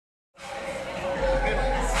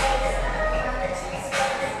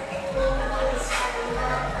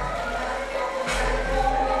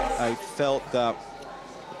felt that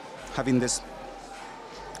having this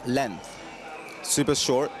length, super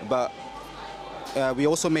short, but we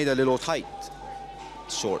also made a little tight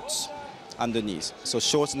shorts underneath. So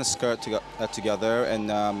shorts and a skirt together,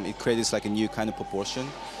 and it creates like a new kind of proportion.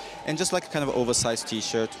 And just like a kind of oversized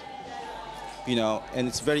t-shirt, you know, and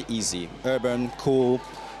it's very easy, urban, cool,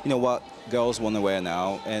 you know, what girls want to wear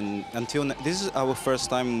now. And this is our first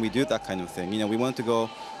time we do that kind of thing. You know, we want to go,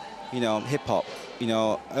 you know, hip-hop, you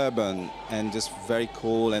know, urban, and just very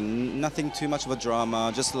cool, and nothing too much of a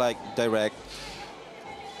drama, just like direct,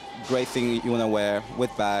 great thing you want to wear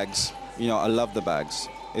with bags. You know, I love the bags.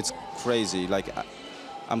 It's crazy. Like,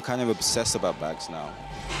 I'm kind of obsessed about bags now.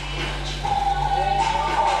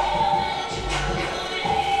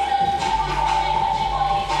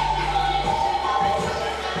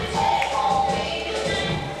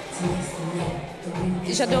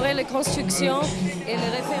 J'adorais les constructions et les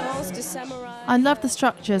références de samurai. I love the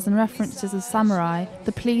structures and references of samurai,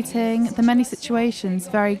 the pleating, the many situations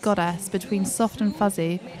very goddess between soft and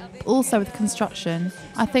fuzzy, but also with construction.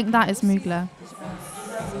 I think that is Mugler.